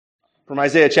From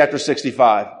Isaiah chapter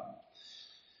 65.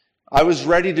 I was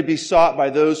ready to be sought by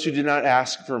those who did not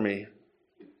ask for me.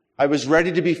 I was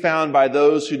ready to be found by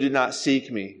those who did not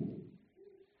seek me.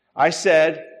 I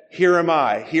said, here am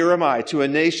I, to a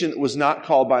nation that was not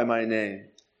called by my name.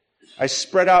 I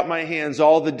spread out my hands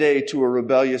all the day to a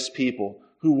rebellious people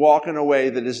who walk in a way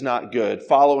that is not good,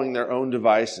 following their own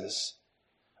devices.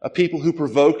 A people who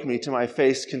provoke me to my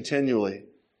face continually,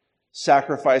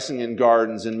 sacrificing in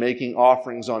gardens and making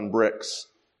offerings on bricks,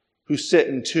 who sit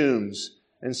in tombs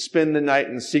and spend the night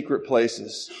in secret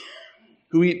places,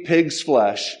 who eat pig's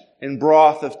flesh and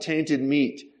broth of tainted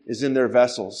meat is in their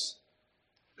vessels,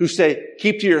 who say,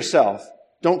 keep to yourself,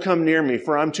 don't come near me,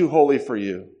 for I'm too holy for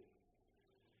you.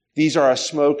 These are a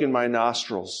smoke in my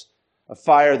nostrils, a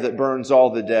fire that burns all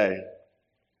the day.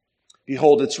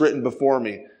 Behold, it's written before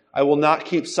me, I will not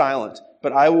keep silent,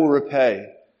 but I will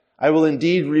repay. I will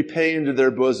indeed repay into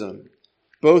their bosom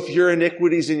both your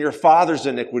iniquities and your father's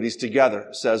iniquities together,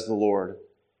 says the Lord,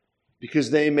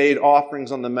 because they made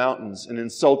offerings on the mountains and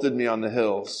insulted me on the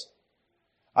hills.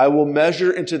 I will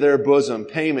measure into their bosom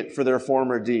payment for their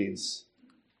former deeds.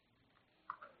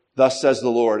 Thus says the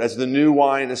Lord, as the new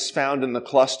wine is found in the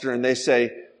cluster, and they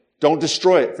say, don't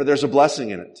destroy it, for there's a blessing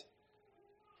in it.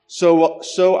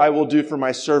 So I will do for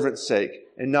my servant's sake,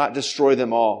 and not destroy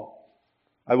them all.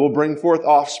 I will bring forth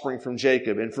offspring from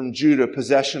Jacob, and from Judah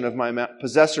possessors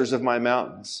of my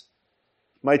mountains.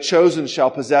 My chosen shall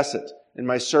possess it, and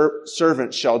my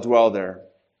servant shall dwell there.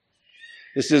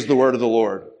 This is the word of the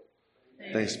Lord.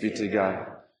 Thanks be to God.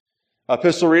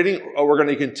 Epistle reading, we're going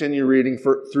to continue reading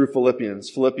through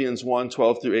Philippians 1,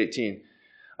 12 through 18.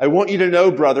 I want you to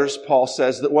know, brothers, Paul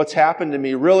says, that what's happened to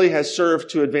me really has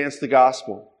served to advance the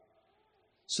gospel,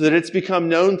 so that it's become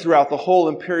known throughout the whole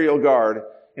imperial guard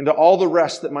and to all the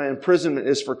rest that my imprisonment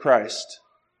is for Christ.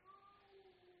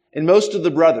 And most of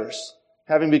the brothers,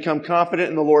 having become confident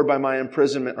in the Lord by my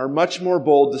imprisonment, are much more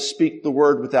bold to speak the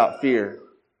word without fear.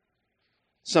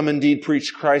 Some indeed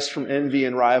preach Christ from envy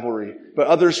and rivalry, but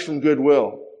others from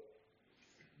goodwill.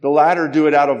 The latter do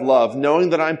it out of love, knowing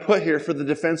that I'm put here for the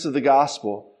defense of the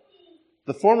gospel.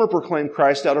 The former proclaim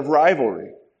Christ out of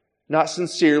rivalry, not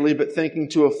sincerely, but thinking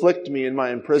to afflict me in my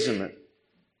imprisonment.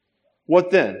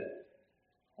 What then?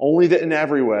 Only that in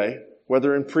every way,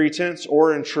 whether in pretense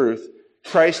or in truth,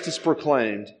 Christ is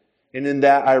proclaimed, and in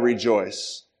that I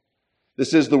rejoice.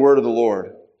 This is the word of the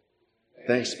Lord.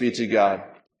 Thanks be to God.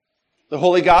 The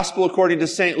Holy Gospel according to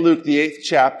St. Luke, the 8th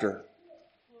chapter.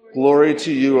 Glory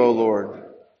to you, O Lord.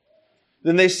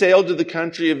 Then they sailed to the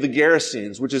country of the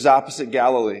Gerasenes, which is opposite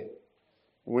Galilee.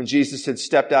 And when Jesus had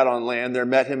stepped out on land, there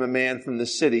met him a man from the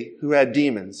city who had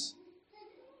demons.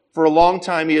 For a long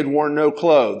time he had worn no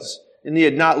clothes, and he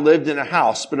had not lived in a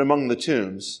house, but among the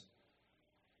tombs.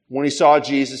 When he saw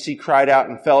Jesus, he cried out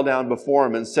and fell down before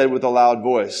him and said with a loud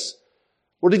voice,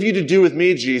 What have you to do with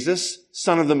me, Jesus,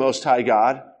 Son of the Most High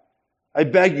God? I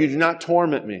beg you, do not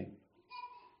torment me.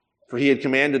 For he had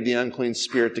commanded the unclean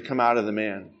spirit to come out of the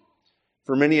man.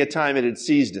 For many a time it had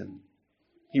seized him.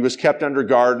 He was kept under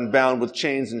guard and bound with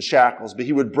chains and shackles, but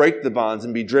he would break the bonds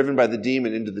and be driven by the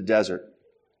demon into the desert.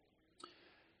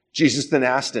 Jesus then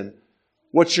asked him,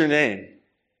 What's your name?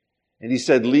 And he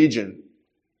said, Legion,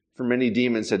 for many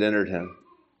demons had entered him.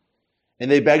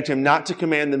 And they begged him not to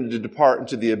command them to depart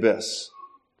into the abyss.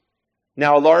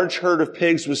 Now a large herd of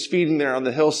pigs was feeding there on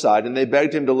the hillside, and they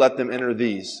begged him to let them enter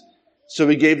these. So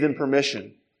he gave them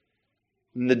permission.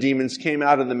 And the demons came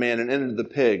out of the man and entered the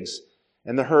pigs,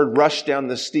 and the herd rushed down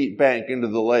the steep bank into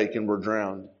the lake and were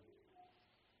drowned.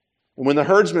 And when the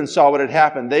herdsmen saw what had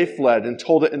happened, they fled and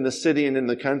told it in the city and in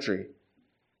the country.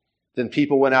 Then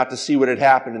people went out to see what had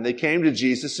happened, and they came to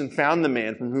Jesus and found the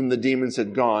man from whom the demons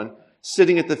had gone,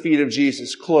 sitting at the feet of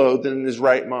Jesus, clothed and in his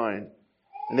right mind.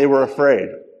 And they were afraid.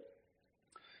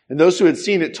 And those who had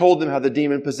seen it told them how the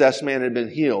demon-possessed man had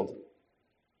been healed.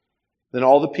 Then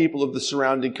all the people of the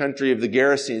surrounding country of the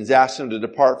Gerasenes asked him to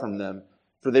depart from them,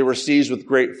 for they were seized with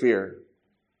great fear.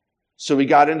 So he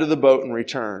got into the boat and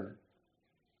returned.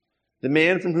 The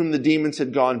man from whom the demons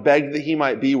had gone begged that he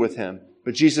might be with him,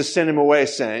 but Jesus sent him away,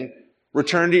 saying,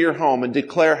 Return to your home and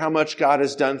declare how much God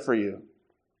has done for you.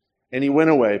 And he went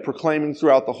away, proclaiming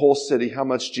throughout the whole city how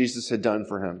much Jesus had done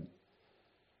for him.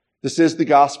 This is the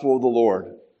gospel of the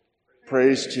Lord.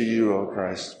 Praise to you, O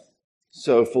Christ.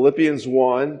 So Philippians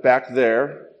 1, back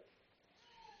there.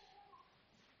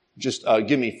 Just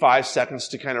give me 5 seconds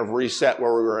to kind of reset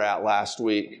where we were at last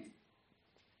week.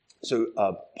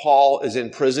 So Paul is in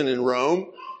prison in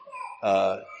Rome.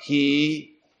 He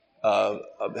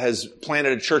has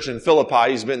planted a church in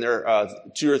Philippi. He's been there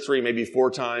 2 or 3, maybe 4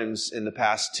 times in the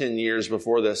past 10 years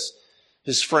before this.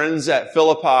 His friends at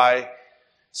Philippi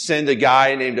send a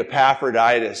guy named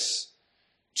Epaphroditus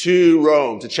to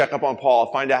Rome to check up on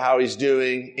Paul, find out how he's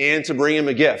doing, and to bring him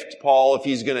a gift. Paul, if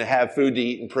he's going to have food to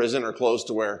eat in prison or clothes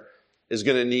to wear, is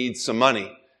going to need some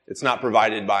money. It's not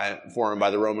provided for him by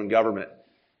the Roman government.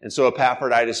 And so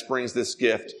Epaphroditus brings this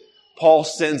gift. Paul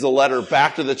sends a letter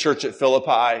back to the church at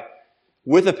Philippi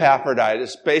with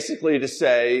Epaphroditus, basically to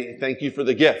say thank you for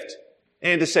the gift,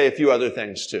 and to say a few other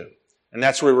things too. And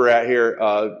that's where we're at here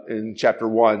in chapter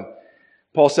 1.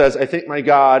 Paul says, I thank my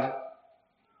God,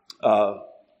 verse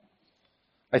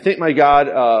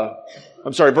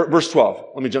 12.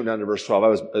 Let me jump down to verse 12. I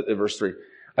was at verse 3.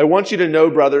 I want you to know,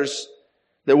 brothers,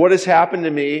 that what has happened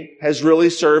to me has really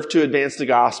served to advance the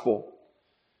gospel,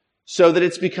 so that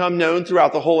it's become known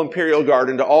throughout the whole imperial guard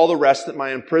and to all the rest that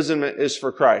my imprisonment is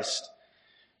for Christ.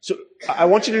 So I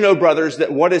want you to know, brothers,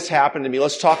 that what has happened to me,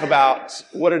 let's talk about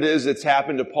what it is that's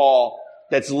happened to Paul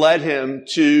that's led him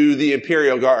to the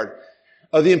imperial guard.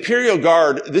 The imperial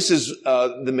guard, this is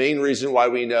the main reason why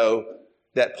we know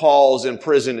that Paul's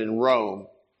imprisoned in Rome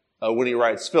when he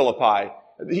writes Philippi.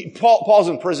 Paul's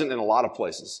imprisoned in a lot of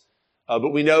places, but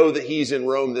we know that he's in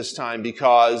Rome this time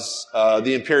because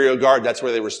the imperial guard, that's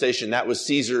where they were stationed. That was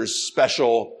Caesar's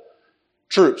special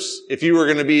troops. If you were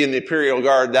going to be in the imperial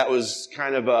guard, that was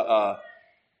kind of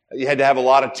you had to have a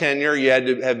lot of tenure. You had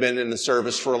to have been in the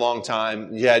service for a long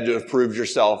time. You had to have proved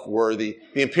yourself worthy.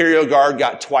 The imperial guard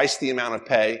got twice the amount of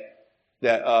pay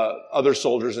that other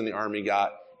soldiers in the army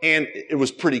got. And it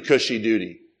was pretty cushy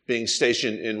duty, being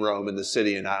stationed in Rome in the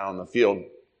city and out on the field.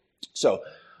 So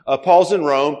Paul's in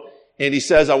Rome, and he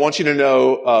says, I want you to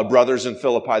know, brothers in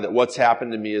Philippi, that what's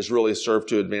happened to me has really served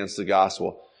to advance the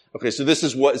gospel. Okay, so this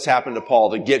is what has happened to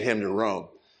Paul to get him to Rome.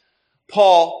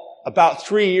 Paul, about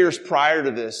 3 years prior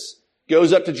to this,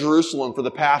 goes up to Jerusalem for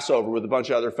the Passover with a bunch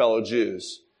of other fellow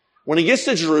Jews. When he gets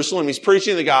to Jerusalem, he's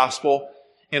preaching the gospel,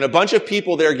 and a bunch of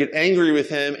people there get angry with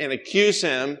him and accuse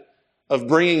him of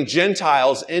bringing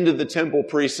Gentiles into the temple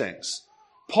precincts.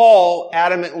 Paul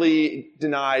adamantly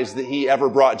denies that he ever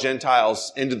brought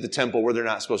Gentiles into the temple where they're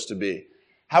not supposed to be.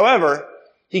 However,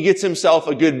 he gets himself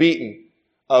a good beating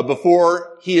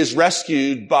before he is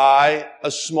rescued by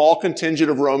a small contingent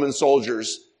of Roman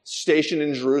soldiers stationed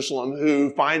in Jerusalem who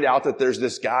find out that there's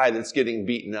this guy that's getting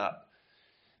beaten up.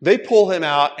 They pull him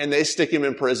out and they stick him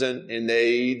in prison, and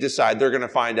they decide they're going to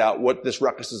find out what this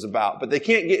ruckus is about. But they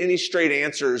can't get any straight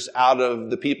answers out of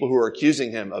the people who are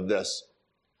accusing him of this.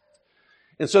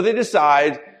 And so they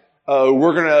decide,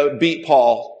 we're going to beat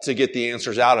Paul to get the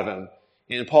answers out of him.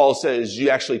 And Paul says, you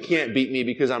actually can't beat me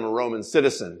because I'm a Roman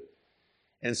citizen.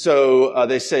 And so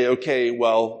they say, okay,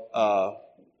 well,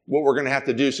 what we're going to have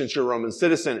to do since you're a Roman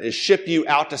citizen is ship you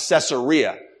out to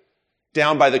Caesarea,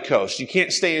 down by the coast. You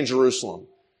can't stay in Jerusalem.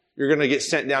 You're going to get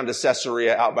sent down to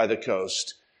Caesarea out by the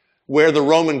coast, where the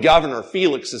Roman governor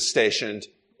Felix is stationed,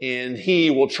 and he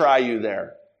will try you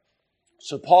there.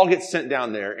 So Paul gets sent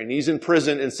down there, and he's in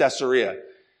prison in Caesarea.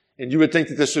 And you would think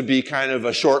that this would be kind of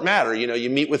a short matter. You know, you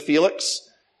meet with Felix,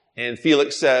 and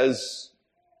Felix says,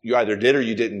 you either did or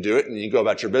you didn't do it, and you go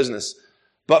about your business.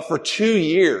 But for 2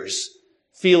 years,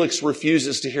 Felix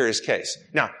refuses to hear his case.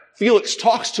 Now, Felix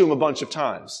talks to him a bunch of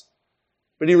times,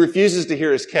 but he refuses to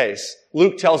hear his case.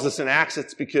 Luke tells us in Acts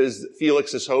it's because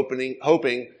Felix is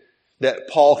hoping that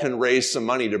Paul can raise some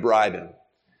money to bribe him.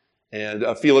 And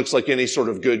Felix, like any sort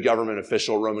of good government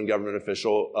official, Roman government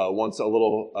official, wants a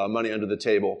little money under the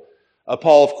table.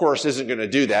 Paul, of course, isn't going to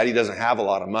do that. He doesn't have a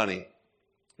lot of money,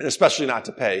 and especially not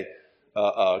to pay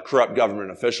corrupt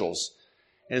government officials.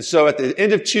 And so at the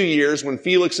end of 2 years, when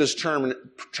Felix's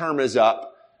term is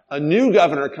up, a new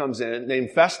governor comes in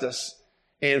named Festus.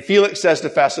 And Felix says to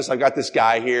Festus, I've got this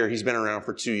guy here. He's been around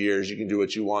for 2 years. You can do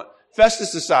what you want.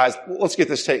 Festus decides, let's get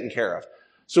this taken care of.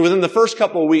 So within the first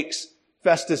couple of weeks,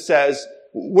 Festus says,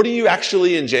 what are you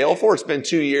actually in jail for? It's been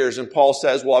 2 years. And Paul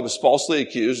says, well, I was falsely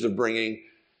accused of bringing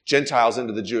Gentiles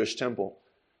into the Jewish temple.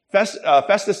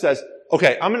 Festus says,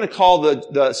 okay, I'm going to call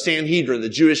the Sanhedrin, the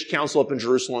Jewish council up in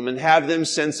Jerusalem, and have them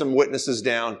send some witnesses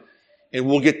down, and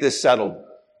we'll get this settled.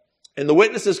 And the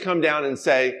witnesses come down and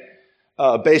say,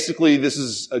 basically, this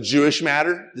is a Jewish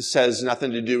matter. This has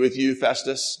nothing to do with you,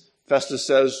 Festus. Festus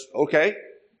says, okay,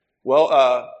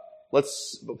 well,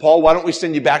 Paul, why don't we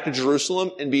send you back to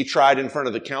Jerusalem and be tried in front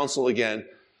of the council again?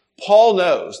 Paul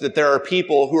knows that there are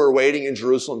people who are waiting in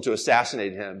Jerusalem to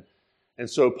assassinate him. And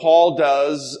so Paul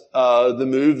does the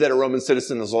move that a Roman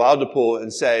citizen is allowed to pull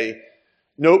and say,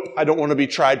 nope, I don't want to be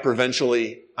tried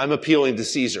provincially. I'm appealing to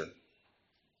Caesar.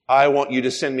 I want you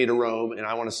to send me to Rome, and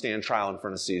I want to stand trial in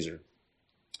front of Caesar,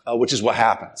 which is what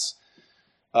happens.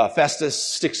 Festus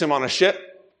sticks him on a ship,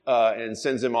 and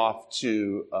sends him off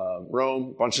to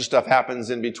Rome. A bunch of stuff happens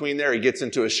in between there. He gets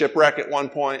into a shipwreck at one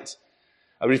point.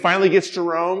 But he finally gets to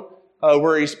Rome,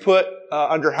 where he's put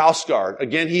under house guard.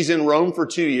 Again, he's in Rome for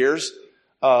 2 years.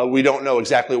 We don't know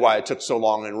exactly why it took so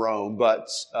long in Rome, but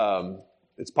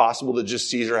it's possible that just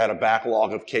Caesar had a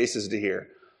backlog of cases to hear.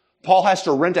 Paul has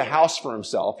to rent a house for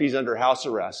himself. He's under house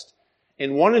arrest.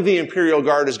 And one of the imperial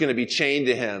guard is going to be chained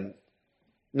to him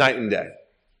night and day.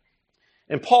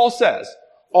 And Paul says,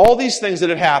 all these things that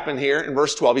have happened here in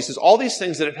verse 12, he says, all these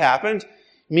things that have happened,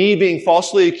 me being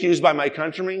falsely accused by my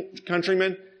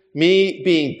countrymen, me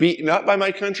being beaten up by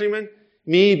my countrymen,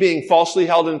 me being falsely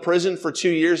held in prison for 2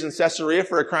 years in Caesarea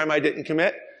for a crime I didn't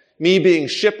commit, me being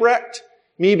shipwrecked,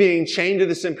 me being chained to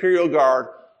this imperial guard,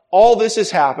 all this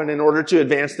has happened in order to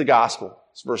advance the gospel.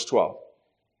 It's verse 12.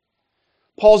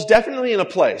 Paul's definitely in a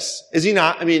place, is he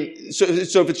not? I mean, so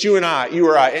if it's you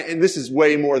or I, and this is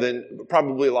way more than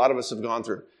probably a lot of us have gone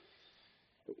through.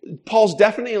 Paul's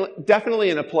definitely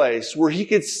in a place where he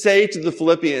could say to the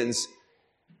Philippians,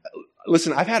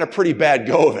 listen, I've had a pretty bad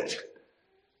go of it.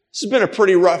 This has been a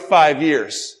pretty rough 5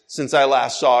 years since I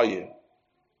last saw you.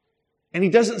 And he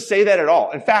doesn't say that at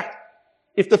all. In fact,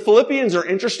 if the Philippians are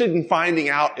interested in finding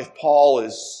out if Paul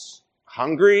is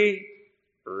hungry,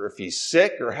 or if he's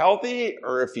sick or healthy,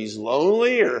 or if he's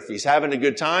lonely, or if he's having a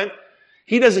good time,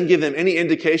 he doesn't give them any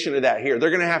indication of that here. They're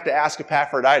going to have to ask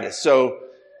Epaphroditus. So,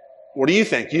 what do you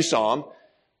think? You saw him.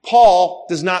 Paul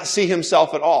does not see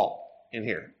himself at all in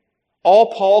here.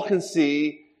 All Paul can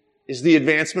see is the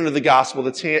advancement of the gospel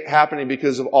that's happening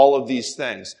because of all of these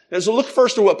things. Now, so look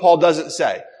first at what Paul doesn't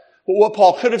say. What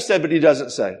Paul could have said, but he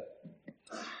doesn't say.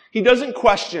 He doesn't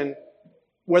question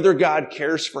whether God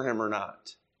cares for him or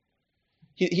not.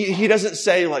 He doesn't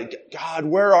say, like, God,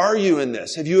 where are you in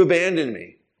this? Have you abandoned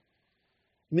me?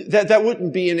 That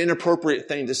wouldn't be an inappropriate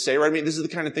thing to say, right? I mean, this is the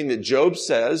kind of thing that Job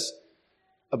says,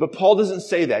 but Paul doesn't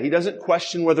say that. He doesn't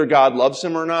question whether God loves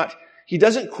him or not. He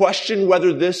doesn't question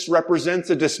whether this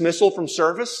represents a dismissal from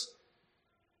service.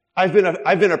 I've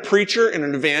been a preacher and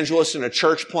an evangelist and a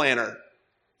church planner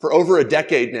for over a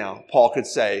decade now, Paul could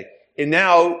say. And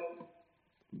now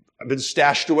I've been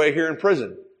stashed away here in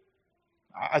prison.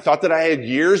 I thought that I had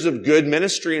years of good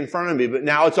ministry in front of me, but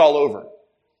now it's all over.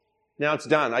 Now it's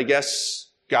done. I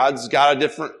guess God's got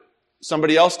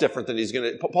somebody else different than he's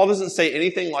going to. Paul doesn't say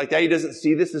anything like that. He doesn't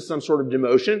see this as some sort of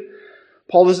demotion.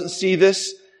 Paul doesn't see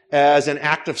this as an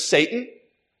act of Satan.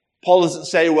 Paul doesn't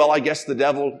say, well, I guess the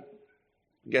devil,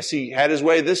 he had his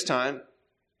way this time.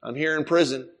 I'm here in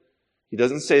prison. He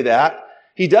doesn't say that.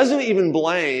 He doesn't even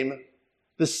blame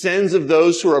the sins of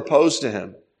those who are opposed to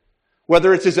him.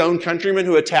 Whether it's his own countrymen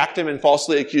who attacked him and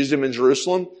falsely accused him in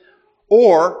Jerusalem,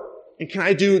 or, and can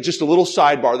I do just a little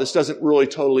sidebar? This doesn't really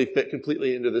totally fit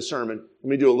completely into the sermon. Let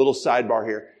me do a little sidebar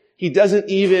here. He doesn't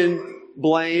even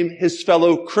blame his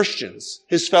fellow Christians,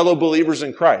 his fellow believers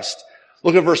in Christ.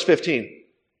 Look at verse 15.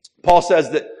 Paul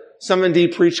says that some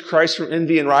indeed preach Christ from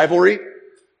envy and rivalry,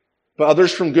 but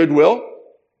others from goodwill.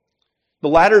 The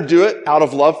latter do it out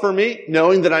of love for me,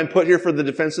 knowing that I'm put here for the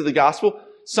defense of the gospel.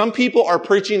 Some people are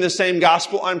preaching the same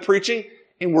gospel I'm preaching,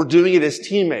 and we're doing it as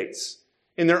teammates.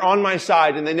 And they're on my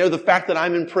side, and they know the fact that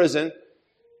I'm in prison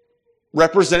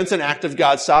represents an act of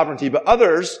God's sovereignty. But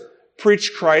others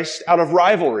preach Christ out of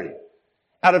rivalry,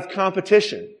 out of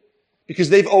competition, because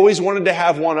they've always wanted to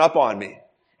have one up on me.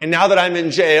 And now that I'm in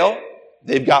jail,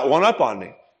 they've got one up on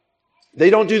me.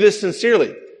 They don't do this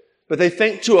sincerely, but they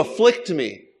think to afflict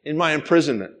me in my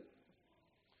imprisonment.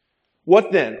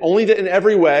 What then? Only that in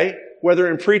every way, whether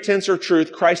in pretense or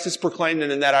truth, Christ is proclaimed,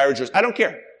 and in that I rejoice. I don't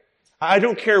care. I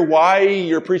don't care why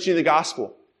you're preaching the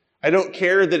gospel. I don't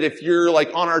care that if you're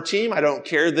like on our team. I don't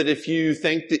care that if you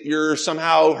think that you're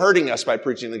somehow hurting us by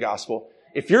preaching the gospel.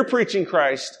 If you're preaching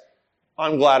Christ,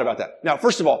 I'm glad about that. Now,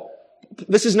 first of all,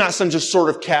 this is not some just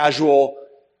sort of casual,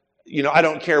 I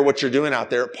don't care what you're doing out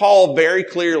there. Paul very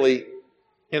clearly,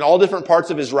 in all different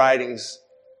parts of his writings,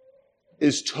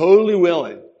 is totally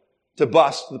willing to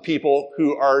bust the people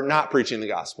who are not preaching the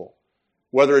gospel.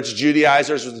 Whether it's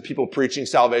Judaizers or the people preaching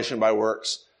salvation by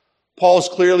works. Paul is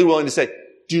clearly willing to say,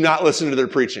 do not listen to their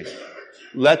preaching.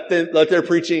 Let their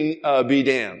preaching be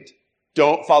damned.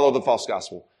 Don't follow the false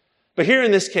gospel. But here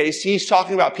in this case, he's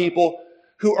talking about people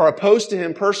who are opposed to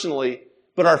him personally,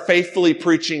 but are faithfully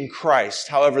preaching Christ,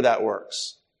 however that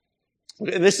works.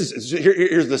 And here's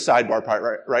the sidebar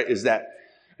part, right? Is that,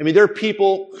 there are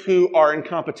people who are in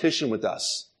competition with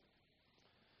us.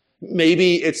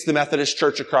 Maybe it's the Methodist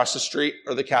church across the street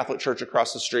or the Catholic church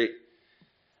across the street.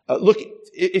 Look,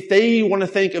 if they want to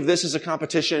think of this as a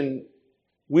competition,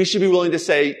 we should be willing to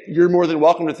say, you're more than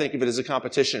welcome to think of it as a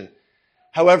competition.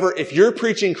 However, if you're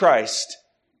preaching Christ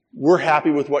we're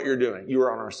happy with what you're doing. You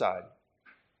are on our side.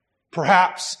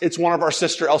 Perhaps it's one of our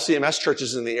sister LCMS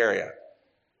churches in the area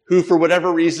who, for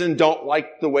whatever reason, don't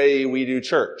like the way we do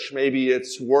church. Maybe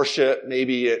it's worship.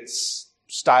 Maybe it's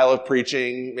style of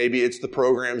preaching. Maybe it's the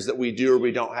programs that we do or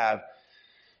we don't have.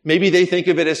 Maybe they think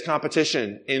of it as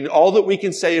competition. And all that we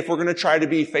can say if we're going to try to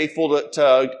be faithful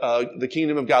to the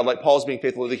kingdom of God, like Paul's being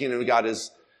faithful to the kingdom of God,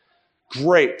 is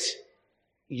great.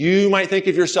 You might think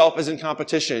of yourself as in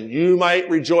competition. You might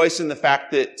rejoice in the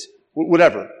fact that,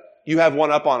 whatever, you have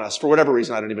one up on us for whatever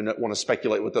reason. I don't even want to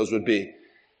speculate what those would be.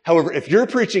 However, if you're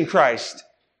preaching Christ,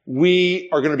 we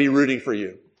are going to be rooting for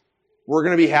you. We're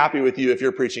going to be happy with you if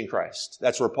you're preaching Christ.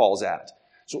 That's where Paul's at.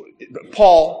 So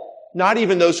Paul, not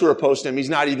even those who are opposed to him, he's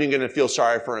not even going to feel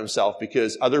sorry for himself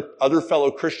because other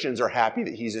fellow Christians are happy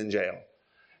that he's in jail.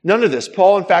 None of this.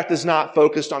 Paul, in fact, is not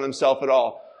focused on himself at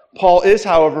all. Paul is,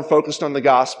 however, focused on the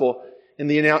gospel,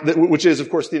 which is, of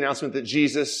course, the announcement that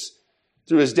Jesus,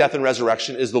 through his death and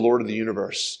resurrection, is the Lord of the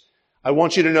universe. I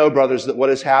want you to know, brothers, that what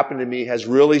has happened to me has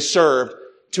really served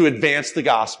to advance the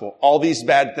gospel. All these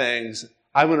bad things,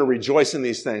 I'm going to rejoice in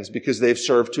these things because they've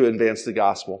served to advance the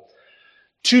gospel.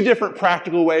 Two different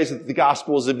practical ways that the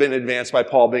gospels have been advanced by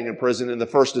Paul being in prison, and the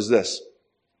first is this.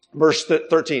 Verse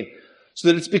 13. So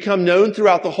that it's become known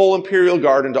throughout the whole imperial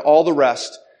guard and to all the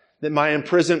rest that my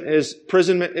imprisonment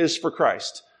is for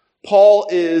Christ. Paul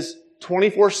is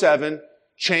 24/7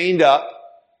 chained up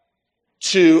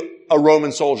to a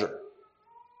Roman soldier.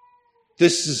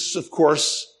 This is, of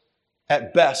course,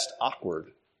 at best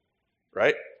awkward,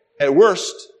 right? At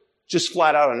worst, just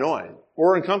flat out annoying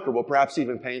or uncomfortable, perhaps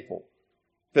even painful,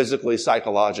 physically,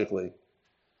 psychologically.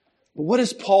 But what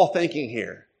is Paul thinking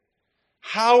here?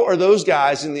 How are those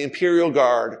guys in the imperial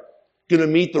guard going to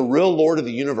meet the real Lord of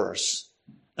the universe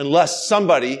unless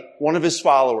somebody, one of his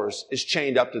followers, is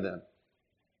chained up to them?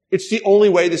 It's the only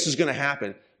way this is going to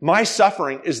happen. My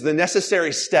suffering is the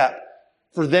necessary step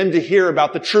for them to hear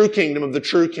about the true kingdom of the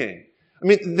true king. I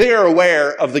mean, they are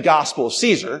aware of the gospel of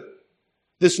Caesar,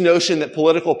 this notion that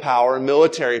political power and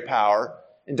military power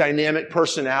and dynamic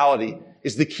personality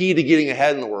is the key to getting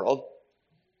ahead in the world.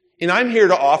 And I'm here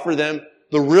to offer them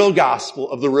the real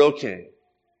gospel of the real king.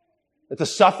 That the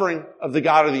suffering of the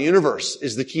God of the universe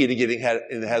is the key to getting ahead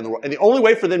in the world. And the only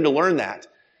way for them to learn that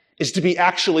is to be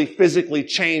actually physically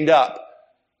chained up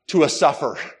to a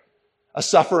sufferer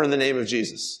in the name of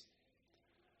Jesus.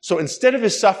 So instead of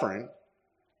his suffering,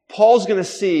 Paul's going to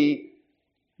see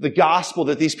the gospel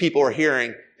that these people are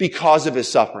hearing because of his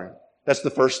suffering. That's the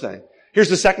first thing. Here's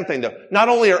the second thing, though. Not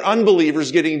only are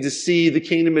unbelievers getting to see the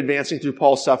kingdom advancing through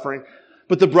Paul's suffering,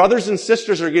 but the brothers and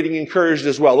sisters are getting encouraged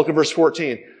as well. Look at verse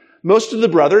 14. Most of the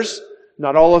brothers,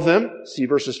 not all of them, see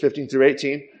verses 15 through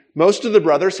 18, most of the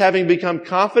brothers, having become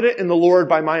confident in the Lord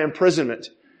by my imprisonment,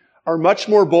 are much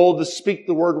more bold to speak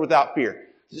the word without fear.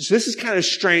 So this is kind of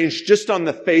strange, just on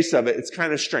the face of it. It's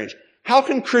kind of strange. How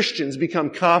can Christians become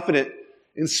confident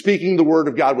in speaking the word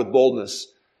of God with boldness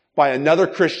by another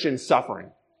Christian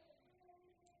suffering?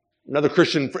 Another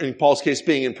Christian, in Paul's case,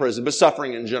 being in prison, but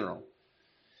suffering in general.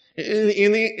 And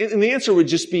the answer would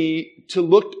just be to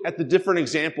look at the different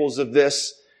examples of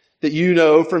this that you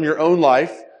know from your own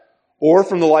life or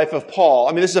from the life of Paul.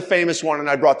 I mean, this is a famous one, and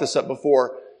I brought this up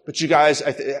before, but you guys,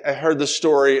 I heard the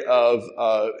story of,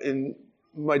 in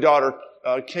my daughter,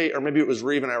 Kate, or maybe it was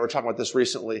Reeve and I were talking about this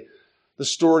recently, the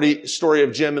story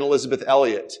of Jim and Elizabeth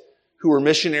Elliott, who were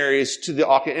missionaries to the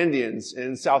Auca Indians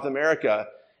in South America.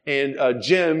 And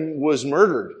Jim was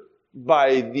murdered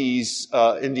by these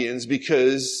Indians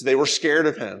because they were scared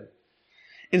of him.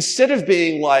 Instead of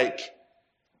being like,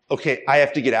 okay, I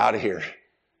have to get out of here,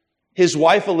 his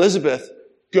wife Elizabeth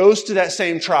goes to that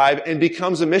same tribe and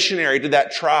becomes a missionary to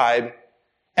that tribe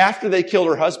after they killed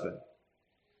her husband.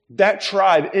 That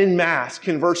tribe en masse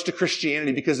converts to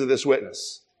Christianity because of this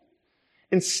witness.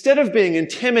 Instead of being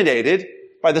intimidated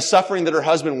by the suffering that her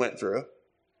husband went through,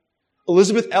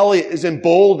 Elizabeth Elliott is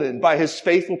emboldened by his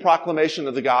faithful proclamation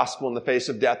of the gospel in the face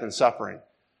of death and suffering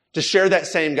to share that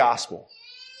same gospel.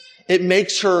 It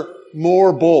makes her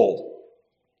more bold.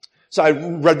 So I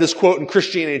read this quote in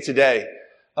Christianity Today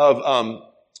of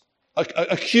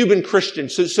a Cuban Christian.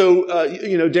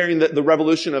 During the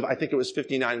revolution of, I think it was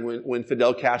 59 when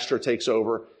Fidel Castro takes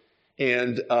over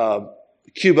and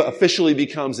Cuba officially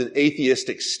becomes an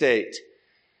atheistic state.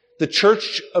 The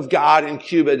Church of God in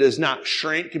Cuba does not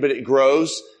shrink, but it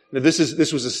grows. Now, this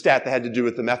was a stat that had to do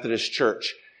with the Methodist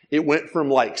Church. It went from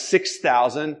like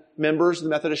 6,000 members of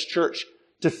the Methodist Church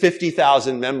to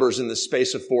 50,000 members in the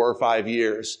space of 4 or 5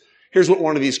 years. Here's what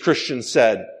one of these Christians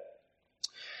said.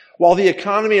 While the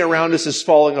economy around us is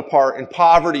falling apart and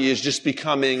poverty is just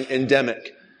becoming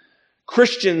endemic,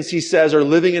 Christians, he says, are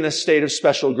living in a state of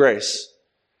special grace.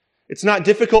 It's not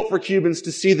difficult for Cubans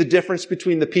to see the difference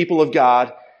between the people of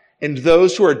God and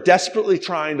those who are desperately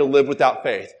trying to live without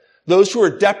faith. Those who are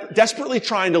desperately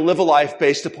trying to live a life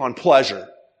based upon pleasure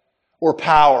or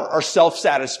power or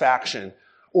self-satisfaction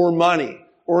or money,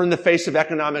 or in the face of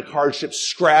economic hardship,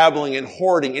 scrabbling and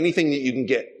hoarding anything that you can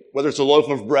get, whether it's a loaf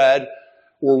of bread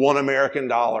or $1 American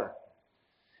dollar.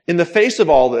 In the face of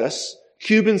all this,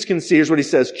 Cubans can see, here's what he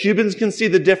says, Cubans can see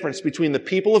the difference between the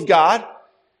people of God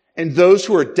and those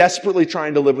who are desperately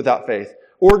trying to live without faith.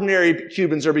 Ordinary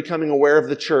Cubans are becoming aware of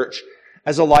the church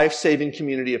as a life-saving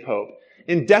community of hope.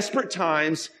 In desperate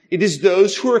times, it is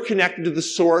those who are connected to the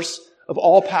source of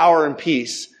all power and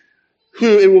peace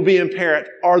who, it will be apparent,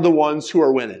 are the ones who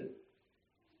are winning.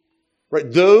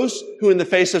 Right? Those who in the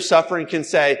face of suffering can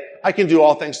say, I can do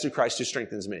all things through Christ who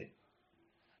strengthens me.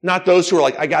 Not those who are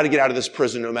like, I got to get out of this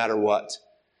prison no matter what.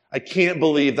 I can't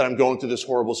believe that I'm going through this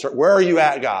horrible story. Where are you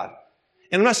at, God?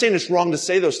 And I'm not saying it's wrong to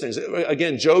say those things.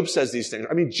 Again, Job says these things.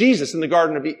 I mean, Jesus in the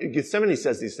Garden of Gethsemane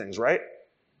says these things, right?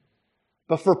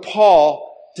 But for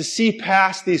Paul to see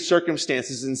past these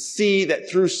circumstances and see that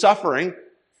through suffering,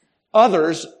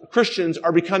 others, Christians,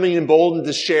 are becoming emboldened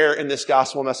to share in this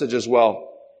gospel message as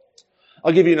well.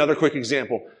 I'll give you another quick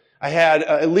example. I had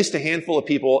at least a handful of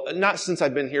people, not since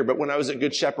I've been here, but when I was at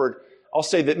Good Shepherd, I'll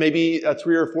say that maybe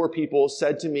 3 or 4 people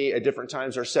said to me at different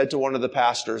times or said to one of the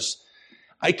pastors,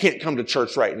 I can't come to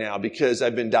church right now because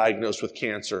I've been diagnosed with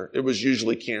cancer. It was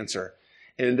usually cancer.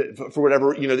 And for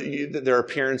whatever, their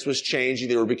appearance was changing.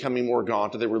 They were becoming more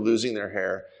gaunt or they were losing their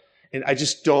hair. And I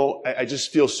just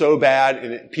feel so bad.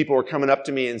 And people are coming up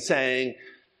to me and saying,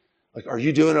 like, are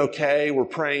you doing okay? We're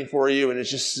praying for you. And it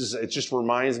just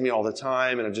reminds me all the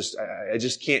time. And I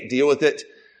just can't deal with it.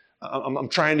 I'm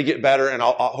trying to get better and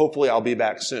hopefully I'll be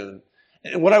back soon.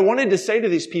 And what I wanted to say to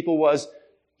these people was,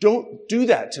 don't do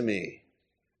that to me.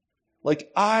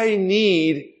 Like, I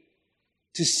need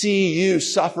to see you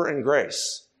suffer in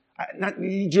grace. Do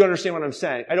you understand what I'm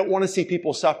saying? I don't want to see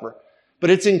people suffer.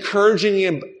 But it's encouraging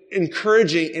and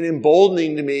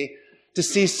emboldening to me to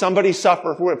see somebody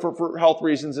suffer for health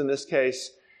reasons in this case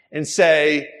and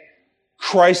say,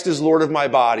 Christ is Lord of my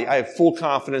body. I have full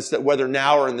confidence that whether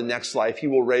now or in the next life, He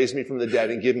will raise me from the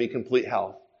dead and give me complete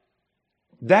health.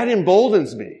 That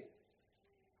emboldens me.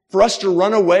 For us to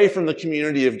run away from the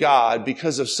community of God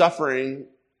because of suffering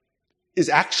is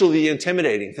actually the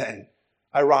intimidating thing,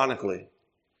 ironically.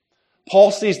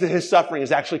 Paul sees that his suffering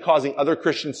is actually causing other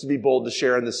Christians to be bold to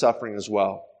share in the suffering as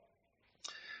well.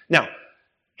 Now,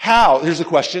 here's the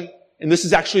question, and this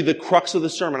is actually the crux of the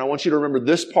sermon. I want you to remember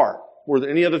this part. More than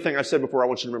any other thing I've said before, I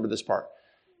want you to remember this part.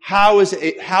 How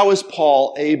is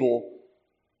Paul able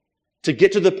to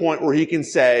get to the point where he can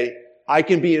say, I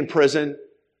can be in prison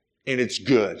and it's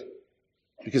good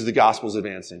because the gospel is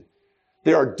advancing?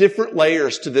 There are different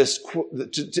layers to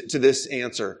this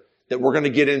answer that we're going to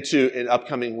get into in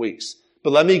upcoming weeks.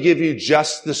 But let me give you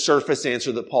just the surface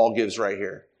answer that Paul gives right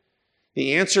here.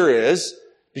 The answer is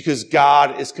because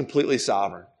God is completely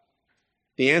sovereign.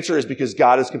 The answer is because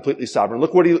God is completely sovereign.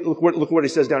 Look what he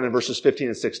says down in verses 15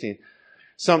 and 16.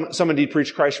 Some indeed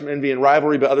preach Christ from envy and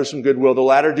rivalry, but others from goodwill. The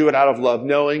latter do it out of love,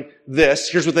 knowing this.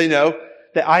 Here's what they know,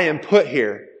 that I am put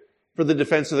here for the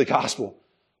defense of the gospel.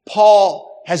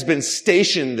 Paul has been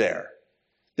stationed there.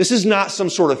 This is not some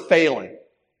sort of failing.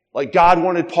 Like God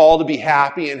wanted Paul to be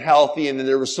happy and healthy, and then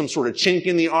there was some sort of chink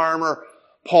in the armor.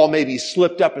 Paul maybe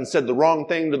slipped up and said the wrong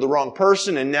thing to the wrong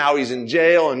person, and now he's in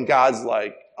jail, and God's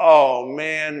like, oh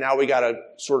man, now we got to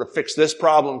sort of fix this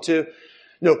problem too.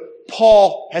 No,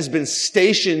 Paul has been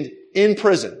stationed in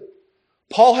prison.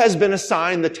 Paul has been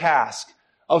assigned the task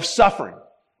of suffering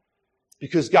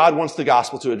because God wants the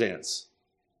gospel to advance.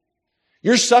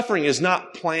 Your suffering is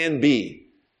not plan B.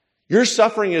 Your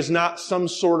suffering is not some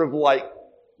sort of like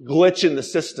glitch in the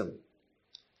system.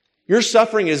 Your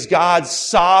suffering is God's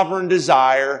sovereign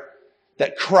desire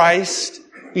that Christ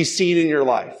be seen in your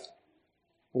life.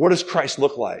 What does Christ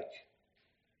look like?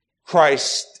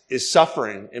 Christ is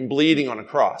suffering and bleeding on a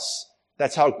cross.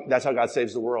 That's how God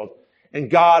saves the world. And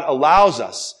God allows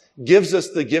us, gives us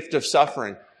the gift of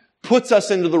suffering, puts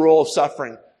us into the role of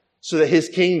suffering so that His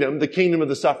kingdom, the kingdom of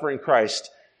the suffering Christ,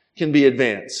 can be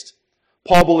advanced.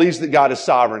 Paul believes that God is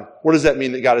sovereign. What does that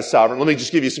mean that God is sovereign? Let me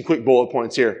just give you some quick bullet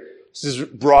points here. This is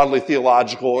broadly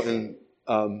theological, and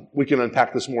we can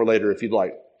unpack this more later if you'd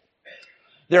like.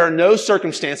 There are no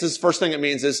circumstances, first thing it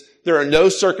means is there are no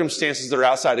circumstances that are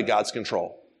outside of God's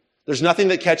control. There's nothing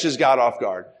that catches God off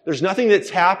guard. There's nothing that's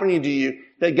happening to you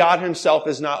that God Himself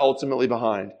is not ultimately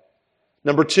behind.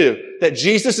 Number 2, that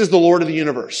Jesus is the Lord of the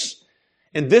universe.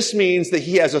 And this means that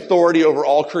He has authority over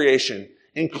all creation.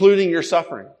 including your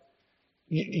suffering.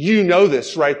 You know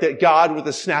this, right? That God, with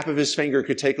a snap of his finger,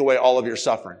 could take away all of your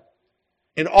suffering.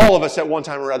 And all of us at one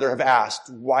time or other have asked,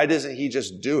 why doesn't he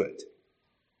just do it?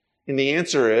 And the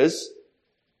answer is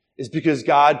because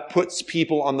God puts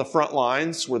people on the front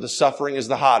lines where the suffering is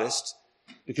the hottest,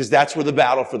 because that's where the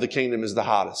battle for the kingdom is the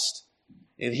hottest.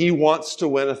 And he wants to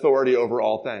win authority over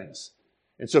all things.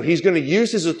 And so he's going to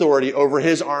use his authority over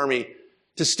his army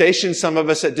to station some of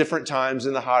us at different times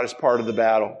in the hottest part of the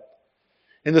battle.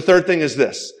 And the third thing is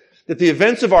this, that the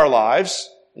events of our lives,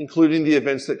 including the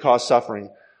events that cause suffering,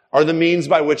 are the means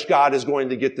by which God is going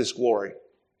to get this glory.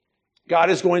 God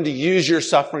is going to use your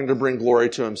suffering to bring glory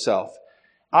to himself.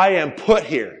 I am put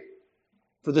here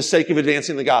for the sake of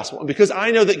advancing the gospel. And because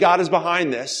I know that God is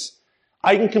behind this,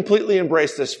 I can completely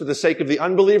embrace this for the sake of the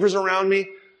unbelievers around me,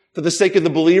 for the sake of the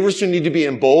believers who need to be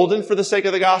emboldened for the sake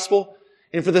of the gospel,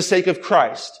 and for the sake of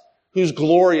Christ, whose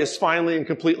glory is finally and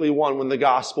completely won when the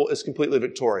gospel is completely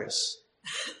victorious.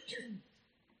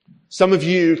 Some of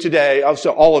you today,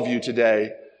 also all of you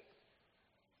today,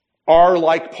 are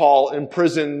like Paul,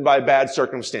 imprisoned by bad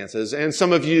circumstances. And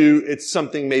some of you, it's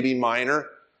something maybe minor.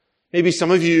 Maybe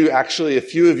some of you, actually a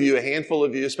few of you, a handful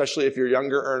of you, especially if you're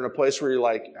younger, are in a place where you're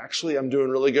like, actually, I'm doing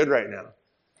really good right now.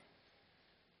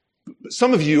 But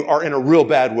some of you are in a real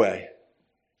bad way.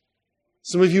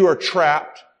 Some of you are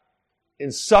trapped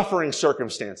in suffering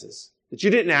circumstances that you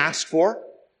didn't ask for,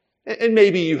 and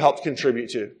maybe you helped contribute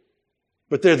to.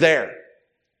 But they're there.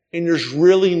 And there's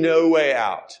really no way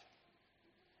out.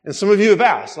 And some of you have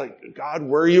asked, like, God,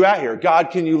 where are you at here?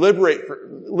 God, can you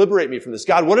liberate me from this?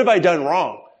 God, what have I done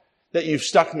wrong that you've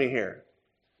stuck me here?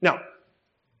 Now,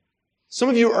 some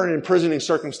of you are in imprisoning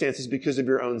circumstances because of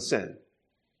your own sin.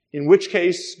 In which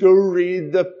case, go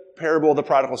read the parable of the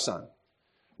prodigal son.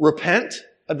 Repent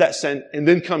of that sin, and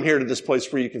then come here to this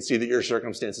place where you can see that your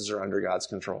circumstances are under God's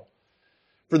control.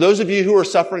 For those of you who are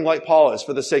suffering like Paul is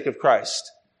for the sake of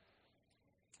Christ,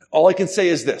 all I can say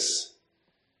is this.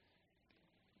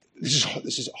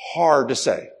 This is hard to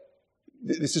say.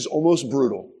 This is almost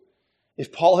brutal.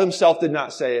 If Paul himself did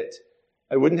not say it,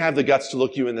 I wouldn't have the guts to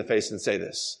look you in the face and say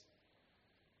this.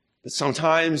 But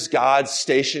sometimes God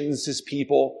stations his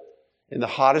people in the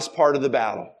hottest part of the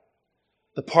battle,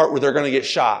 the part where they're going to get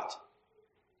shot,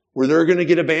 where they're going to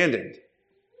get abandoned,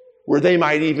 where they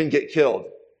might even get killed,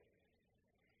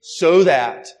 so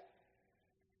that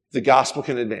the gospel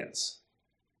can advance.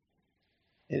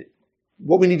 And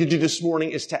what we need to do this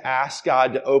morning is to ask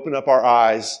God to open up our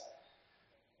eyes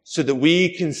so that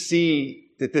we can see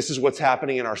that this is what's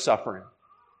happening in our suffering,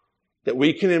 that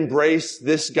we can embrace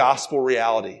this gospel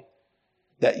reality,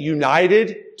 that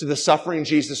united to the suffering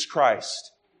Jesus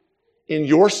Christ, in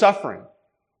your suffering,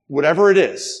 whatever it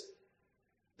is,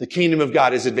 the kingdom of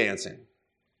God is advancing.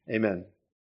 Amen.